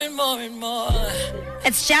and more.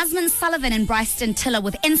 It's Jasmine Sullivan and Bryson Tiller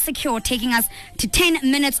with Insecure, taking us to 10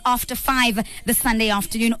 minutes after 5 this Sunday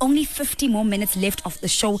afternoon. Only 50 more minutes left of the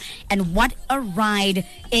show, and what a ride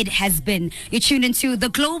it has been. You're tuned into the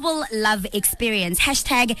Global Love Experience.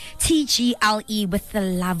 Hashtag TGLE with the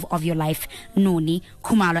love of your life, Noni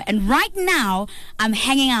Khumalo. And right now, I'm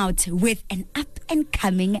hanging out with an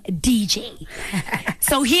up-and-coming DJ.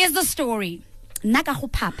 So here's the story.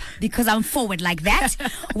 Nagaho Pap, because I'm forward like that,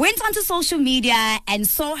 went onto social media and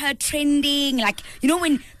saw her trending, like, you know,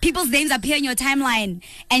 when people's names appear in your timeline,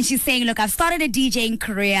 and she's saying, look, I've started a DJing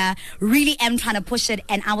career, really am trying to push it.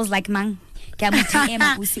 And I was like, man,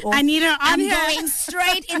 I need her on I'm here. going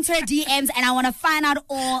straight into her DMs, and I want to find out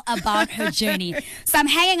all about her journey. So I'm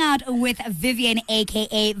hanging out with Vivian,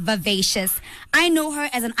 aka Vivacious. I know her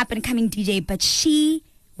as an up-and-coming DJ, but she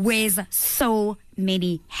wears so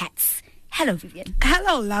many hats. Hello, Vivian.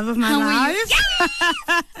 Hello, love of my How are life. you?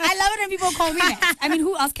 Yes! I love it when people call me that. I mean,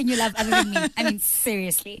 who else can you love other than me? I mean,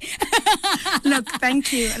 seriously. Look,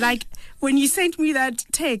 thank you. Like, when you sent me that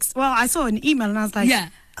text, well, I saw an email and I was like, Yeah.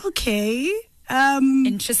 okay.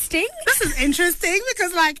 Interesting. This is interesting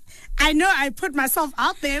because, like, I know I put myself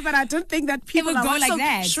out there, but I don't think that people would are go like so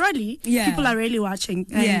that. Surely, Yeah. people are really watching.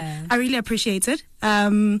 And Yeah. I really appreciate it.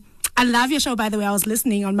 I love your show, by the way. I was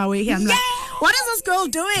listening on my way here. I'm like, what is this girl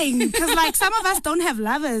doing? Because, like, some of us don't have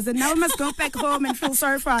lovers, and now we must go back home and feel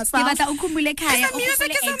sorry for ourselves. The The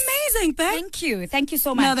music is amazing, babe. Thank you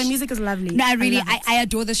so much. No, the music is lovely. No, I really, love it. I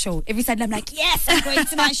adore the show. Every Sunday I'm like, yes, I'm going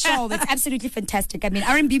to my show. It's absolutely fantastic. I mean,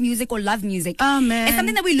 R&B music or love music. Oh, man. It's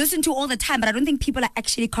something that we listen to all the time, but I don't think people are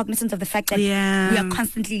actually cognizant of the fact that we are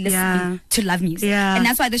constantly listening to love music. Yeah. And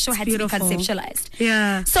that's why the show had beautiful. to be conceptualized.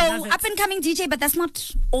 Yeah. So, Love it. up and coming DJ, but that's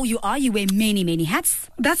not all you are. You wear many, many hats.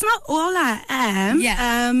 That's not all I am.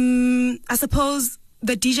 Yeah. I suppose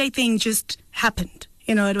the DJ thing just happened.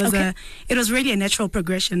 You know, it was really a natural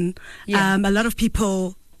progression. Yeah. A lot of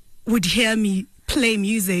people would hear me play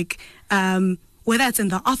music, whether it's in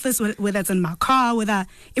the office, whether it's in my car, whether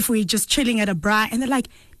if we're just chilling at a bar, and they're like,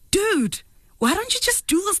 dude, why don't you just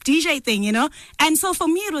do this DJ thing, you know? And so for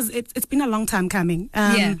me, it's been a long time coming.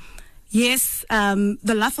 Yes,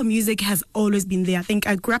 the love for music has always been there. I think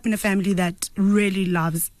I grew up in a family that really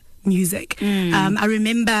loves music. I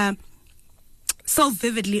remember so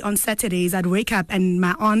vividly on Saturdays, I'd wake up and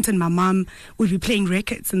my aunt and my mom would be playing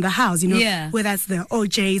records in the house, you know, whether it's the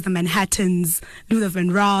OJs, the Manhattans, Luther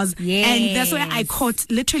Vandross. And that's where I caught,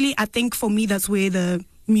 literally, I think for me, that's where the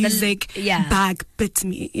music bag bit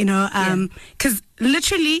me, you know, because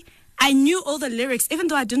literally I knew all the lyrics, even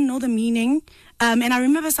though I didn't know the meaning. And I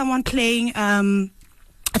remember someone playing,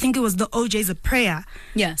 I think it was the OJ's A Prayer.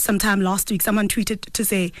 Yeah. Sometime last week, someone tweeted to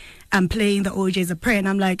say, I'm playing the OJ's A Prayer. And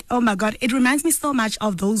I'm like, oh my God, it reminds me so much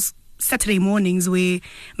of those Saturday mornings where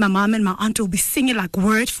my mom and my aunt will be singing like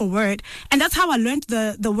word for word. And that's how I learned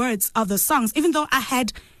the words of the songs, even though I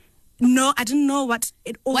didn't know what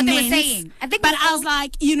it all What meant. they were saying. I think but I was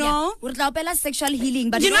like, you know. Yeah. Sexual healing,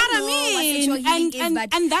 but You know don't what I mean? what sexual healing is,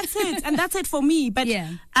 but and that's it. And that's it for me. But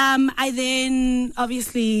I then,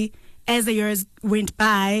 obviously, as the years went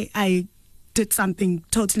by, I did something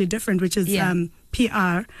totally different, which is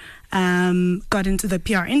PR. Got into the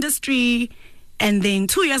PR industry. And then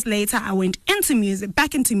 2 years later, I went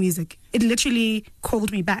back into music. It literally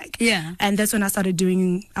called me back. Yeah. And that's when I started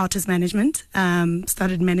doing artist management.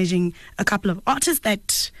 Started managing a couple of artists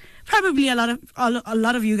that probably a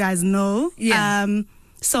lot of you guys know. Yeah.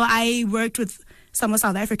 So I worked with some of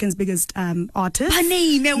South Africa's biggest artists.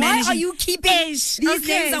 Panine, why are you keeping these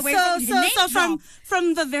names away so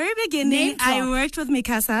from the very beginning, I worked with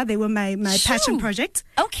Mikasa. They were my passion project.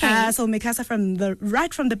 Okay. So Mikasa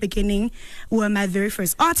right from the beginning were my very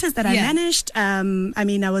first artists that I managed. I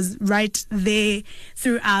mean, I was right there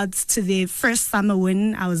throughout to the first summer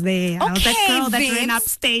win. I was there. I was that girl that ran up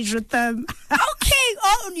stage with them. Okay.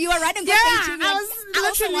 Oh, you were right on the stage. I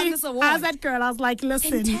was that girl. I was like,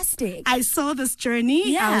 listen, fantastic. I saw this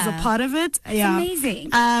journey. Yeah. I was a part of it. Yeah.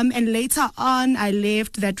 Amazing. And later on, I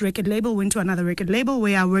left that record label, went to another record label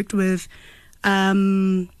where I worked with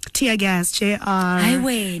Tear Gas, JR.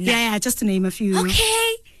 Highway. Yeah, just to name a few.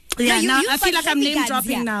 Okay. Yeah, no, now I feel like I'm name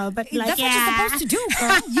dropping now, but like, that's what you're supposed to do,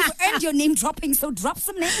 girl. You've earned your name dropping, so drop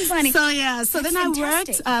some names, honey. So then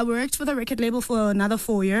I worked for the record label for another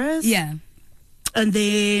 4 years. Yeah. And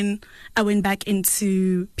then I went back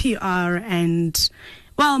into PR and,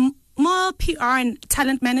 well, more PR and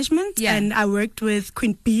talent management. Yeah. And I worked with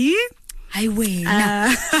Queen B. Highway.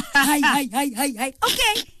 Hi.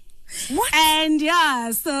 Okay. What? And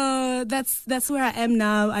so that's where I am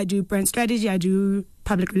now. I do brand strategy, I do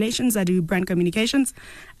public relations, I do brand communications.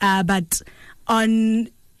 But on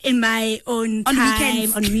in my own On time,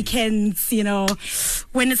 weekends. on weekends, you know,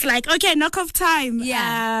 when it's like, okay, knock off time.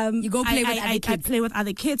 Yeah. You go play with other I kids. play with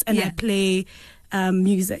other kids and Yeah. I play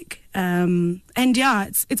music. And yeah,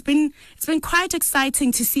 it's been quite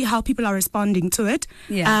exciting to see how people are responding to it.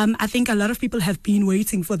 Yeah. I think a lot of people have been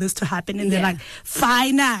waiting for this to happen, and they're Yeah. like,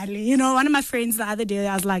 finally. You know, one of my friends the other day,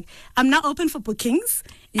 I was like, I'm not open for bookings.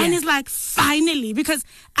 Yeah. And he's like, finally, because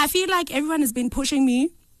I feel like everyone has been pushing me.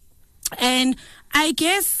 And I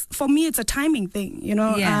guess for me, it's a timing thing, you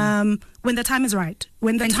know, Yeah. when the time is right.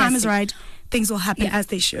 When the time is Fantastic. right, things will happen Yeah. as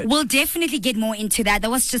they should. We'll definitely get more into that.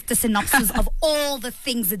 That was just a synopsis of all the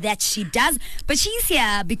things that she does. But she's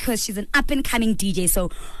here because she's an up-and-coming DJ. So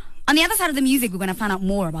on the other side of the music, we're going to find out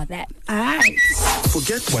more about that. All right.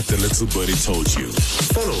 Forget what the little birdie told you.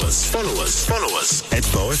 Follow us at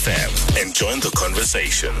Bo FM and join the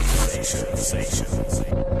conversation.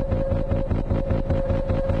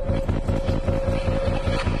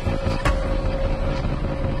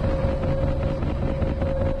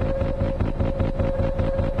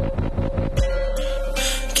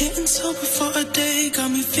 Getting sober for a day got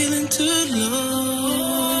me feeling too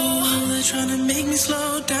low. They're trying to make me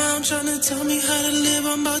slow down, trying to tell me how to live.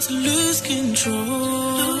 I'm about to lose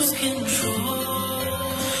control.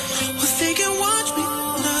 Well, they can watch me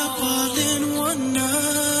up all in one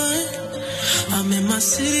night. I'm in my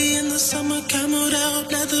city in the summer, camoed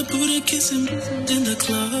out, leather booty kissing in the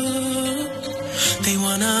club. They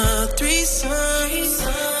want a threesome,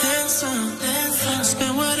 then some.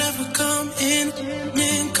 Spend whatever come in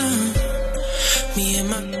and come. Me and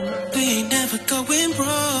my, we ain't never going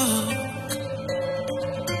broke.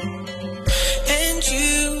 And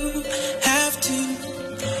you have to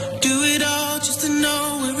do it all just to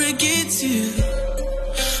know where it gets you.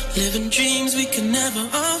 Living dreams we can never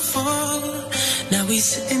afford. Now we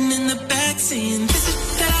sitting in the back saying, this is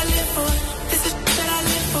that I live for. This is that I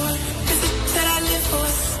live for. This is that I live for.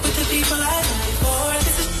 With the people I die for.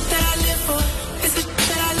 This is that I live for. This is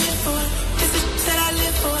that I live for. This is that I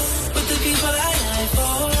live for. With the people I die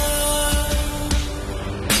for. This is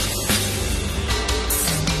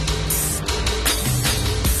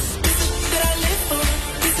that I live for. This is that I live for.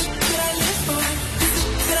 This is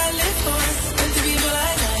that I live for. With the people I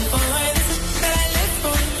die for. This is that I live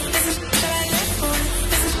for. This is that I live for.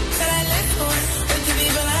 This is that I live for. With the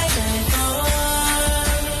people I die for.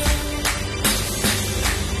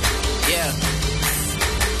 Yeah.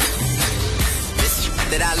 This is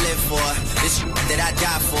that I live for. This is that I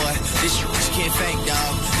die for. This is you can't fake,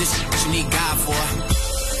 dog. This is what you need God for.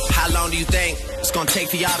 How long do you think it's gonna take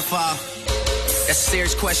for y'all to fall? That's a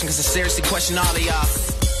serious question, cause I seriously question all of y'all.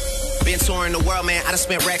 Been touring the world, man. I done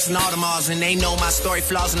spent racks in all the malls, and they know my story,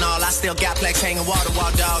 flaws and all. I still got plex hanging wall to wall,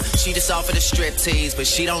 dog. She just offered a strip tease, but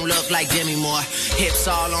she don't look like Demi Moore. Hips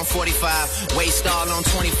all on 45, waist all on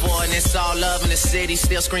 24, and it's all love in the city.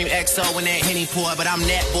 Still scream XO when that Henny pour, but I'm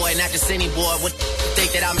that boy, not just any boy. What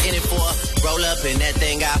think that I'm in it for? Roll up in that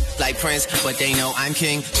thing out like Prince, but they know I'm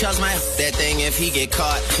king. Chubbs my that thing if he get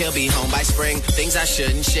caught, he'll be home by spring. Things I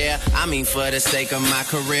shouldn't share, I mean for the sake of my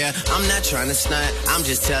career. I'm not trying to stunt, I'm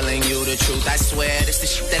just telling you the truth. I swear, this the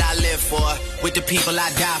shit that I live for. With the people I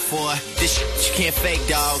die for. This shit you can't fake,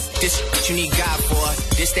 dog. This shit you need God for.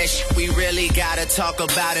 This that shit we really gotta talk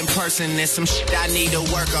about in person. There's some shit I need to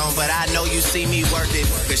work on, but I know you see me work it.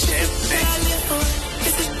 Cause shit, That I live for.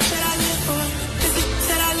 This is that I live for. This is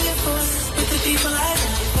that I live for. With the people I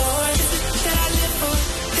die for. This is that I live for.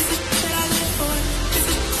 This is that I live for. This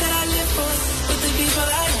is that I live for. With the people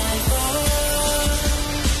I die for.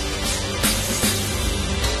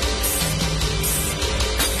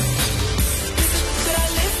 This is that I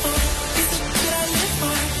live for. This is that I live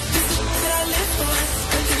for. This is that I live for.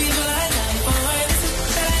 With the people I die for. This is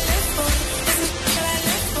that I live for. This is that I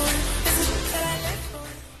live for. This is that I live for.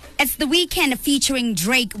 It's The Weeknd featuring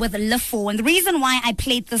Drake with Live For. And the reason why I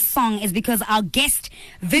played this song is because our guest,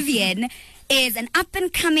 Vivian, is an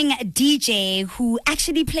up-and-coming DJ who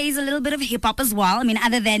actually plays a little bit of hip-hop as well. I mean,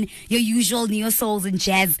 other than your usual neo-souls and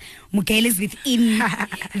jazz, Mugel is within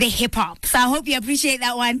the hip-hop. So I hope you appreciate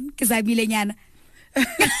that one, because I'm Mileniana.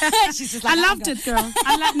 She's just like, I loved it, girl.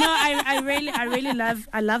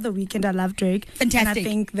 I love The Weeknd. I love Drake. Fantastic. And I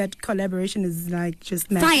think that collaboration is like just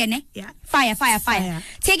Fire, magic. ne? Yeah. Fire. Fire.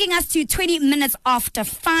 Taking us to 20 minutes after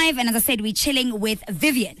 5. And as I said, we're chilling with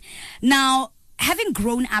Vivian. Now, having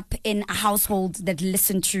grown up in a household that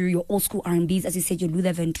listened to your old school R&Bs, as you said, your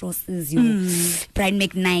Luther Vandrosses, your Brian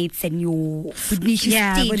McKnights, and your Whitney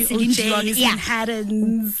Houston, but Celine Dion, OJs and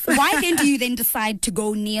Haddons. Why then do you then decide to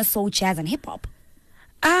go near soul, jazz, and hip hop?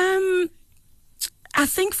 I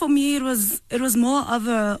think for me it was more of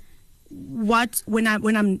a when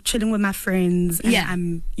I'm chilling with my friends and Yeah.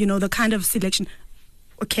 I'm, the kind of selection.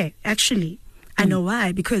 Okay, actually, I know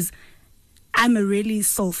why, because I'm a really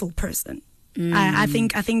soulful person. I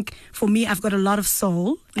think for me, I've got a lot of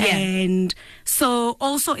soul, Yeah. and so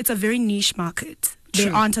also it's a very niche market. There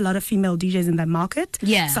True. aren't a lot of female DJs in that market.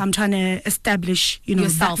 Yeah. So I'm trying to establish,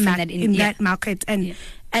 Yourself in that- that market, and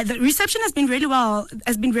the reception has been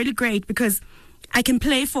really great, because I can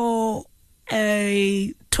play for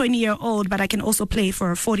a 20-year-old, but I can also play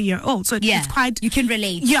for a 40-year-old. So it's quite, you can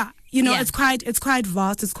relate. yeah, Yeah. it's quite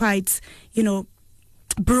vast. It's quite,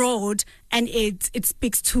 broad, and it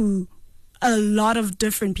speaks to a lot of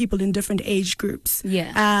different people in different age groups.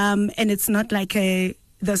 Yeah. And it's not like the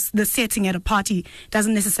setting at a party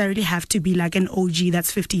doesn't necessarily have to be like an OG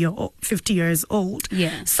that's 50 years old.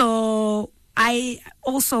 Yeah. So I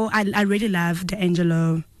really love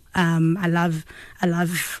D'Angelo. I love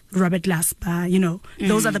Robert Glasper.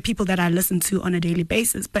 Those are the people that I listen to on a daily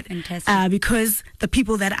basis. But Fantastic. because the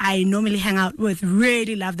people that I normally hang out with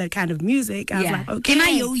really love that kind of music, I was like, okay, Ke ma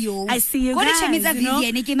yo-yo. I see you Ko le guys. Chemiza you know?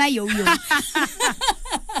 Vivian, ke ma yo-yo.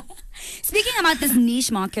 Speaking about this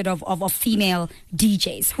niche market of female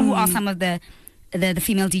DJs, who are some of the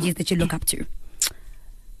female DJs that you look up to?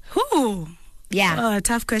 Who? Yeah. Oh,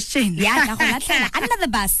 tough question. Yeah, under the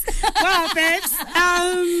bus. Well, babes,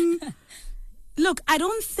 look, I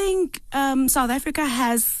don't think South Africa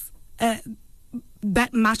has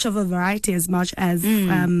that much of a variety as much as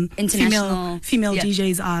International. female Yeah.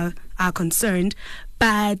 DJs are concerned.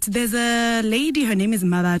 But there's a lady, her name is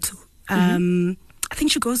Mabatu. I think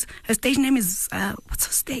she goes, her stage name is, what's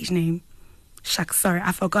her stage name? Shucks, sorry,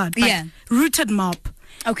 I forgot. But Yeah. Rooted Mop.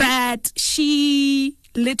 Okay. But she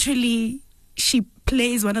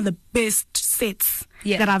plays one of the best sets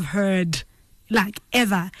Yeah. that I've heard, like,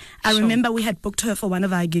 ever. I Sure. remember we had booked her for one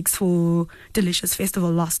of our gigs for Delicious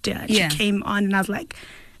Festival last year. Yeah. She came on and I was like,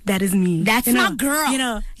 that is me. That's my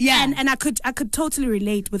girl. Yeah. And I could totally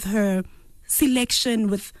relate with her selection,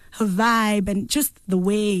 with her vibe, and just the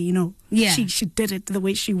way, Yeah. she did it, the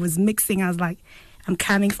way she was mixing. I was like, I'm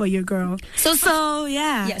coming for you, girl. So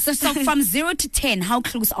yeah. Yeah. So from 0 to 10, how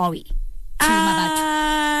close are we to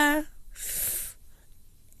Mabatu?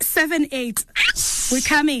 7, 8. We're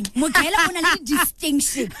coming. Mogela on a little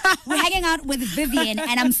distinction. We're hanging out with Vivian,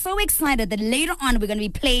 and I'm so excited that later on we're going to be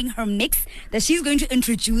playing her mix, that she's going to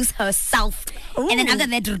introduce herself. Ooh. And then after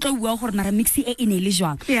that, Yeah.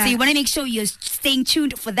 so you want to make sure you're staying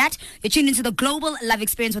tuned for that. You're tuned into the Global Love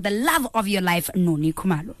Experience with the love of your life, Noni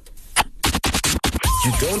Khumalo.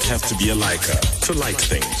 You don't have to be a liker to like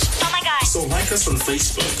things. Oh my God. So like us on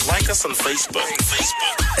Facebook. Like us on Facebook.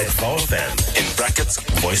 At VowFM, in brackets,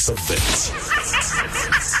 Voice of Bits.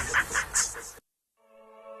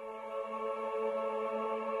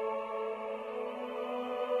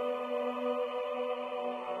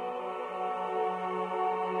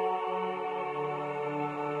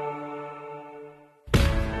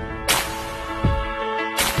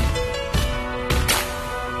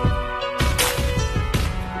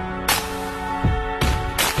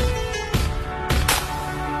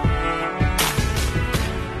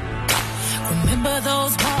 Remember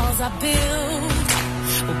those walls I built?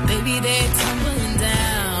 Well, baby, they're tumbling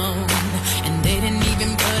down. And they didn't even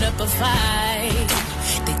put up a fight.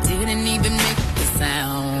 They didn't even make a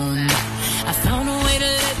sound. I found a way to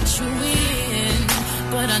let you in,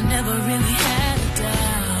 but I never really had a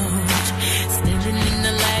doubt. Standing in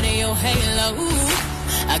the light of your halo,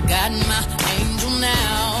 I got my angel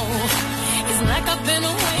now. It's like I've been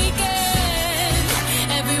awakened.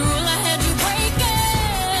 Every rule I had you breaking.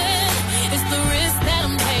 It's the risk that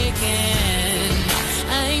I'm taking.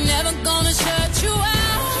 I ain't never gonna shut you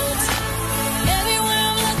out. Everywhere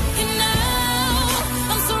I'm looking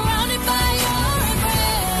now, I'm surrounded by your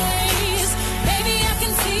embrace. Baby, I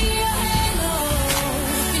can see your halo.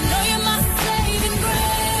 You know you're my saving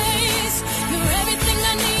grace. You're everything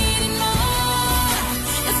I need and more.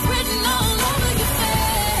 It's written all over your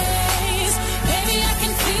face. Baby, I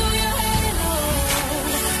can feel your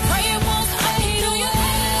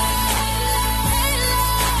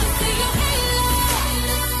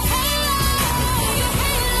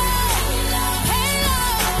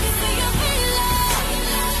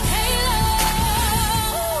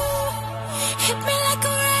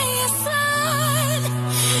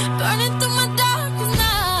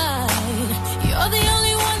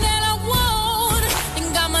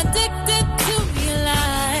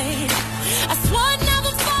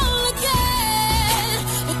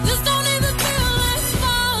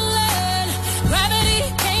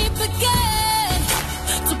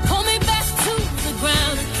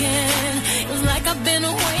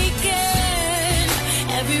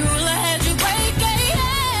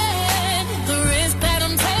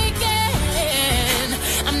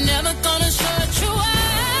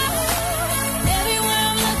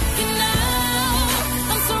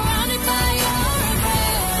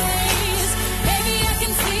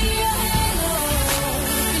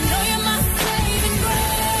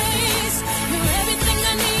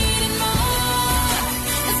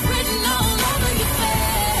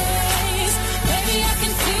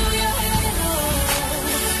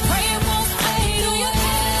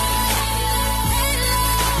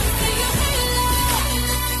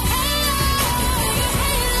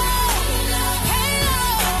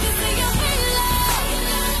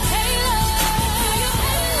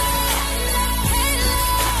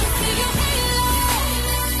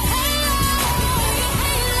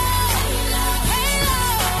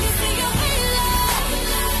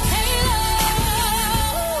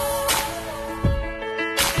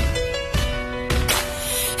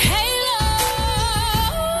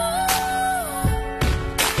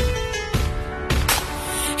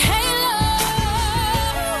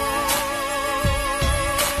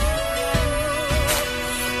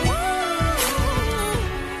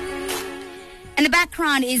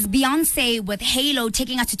background is Beyonce with Halo,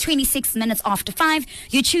 taking us to 26 minutes after 5.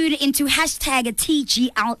 You tune into hashtag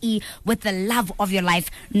TGLE with the love of your life,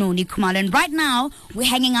 Noni Khumalo. And right now, we're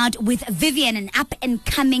hanging out with Vivian, an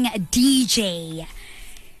up-and-coming DJ.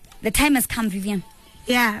 The time has come, Vivian.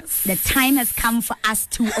 Yes. The time has come for us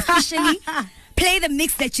to officially play the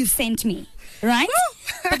mix that you sent me, right?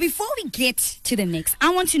 But before we get to the mix,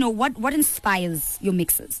 I want to know what inspires your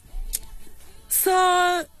mixes.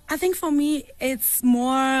 So I think for me, it's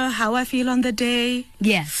more how I feel on the day.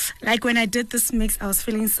 Yeah. Like when I did this mix, I was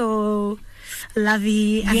feeling so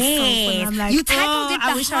lovey and soulful. I'm like, you titled it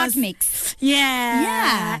I the wish I Heart was- Mix.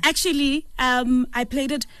 Yeah. Actually, I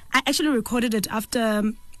played it. I actually recorded it after.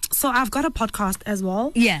 So I've got a podcast as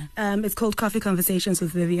well. Yeah. It's called Coffee Conversations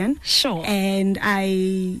with Vivian. Sure. And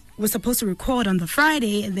I was supposed to record on the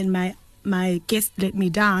Friday, and then my guest let me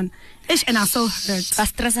down. Ish, and I was so hurt.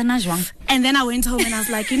 And then I went home and I was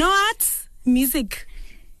like, you know what? Music.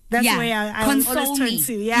 That's where I console always turn me.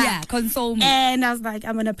 to. Yeah, console me. And I was like,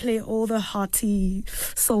 I'm going to play all the hearty,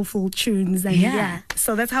 soulful tunes. And yeah.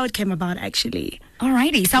 So that's how it came about, actually.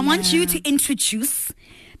 Alrighty. So I want you to introduce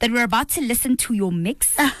that we're about to listen to your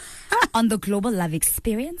mix on the Global Love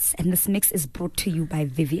Experience. And this mix is brought to you by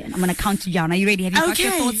Vivian. I'm going to count you down. Are you ready? Have you got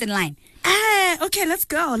your thoughts in line? Okay, let's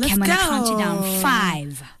go. Let's I'm go. going to count you down.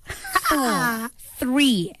 5, 4,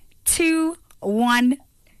 3, 2, 1.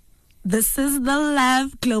 This is the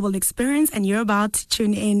Love Global Experience, and you're about to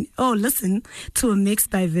listen to a mix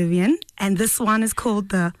by Vivian. And this one is called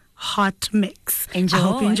the Hot Mix. Enjoy. I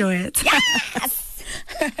hope you enjoy it.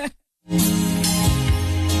 Yes!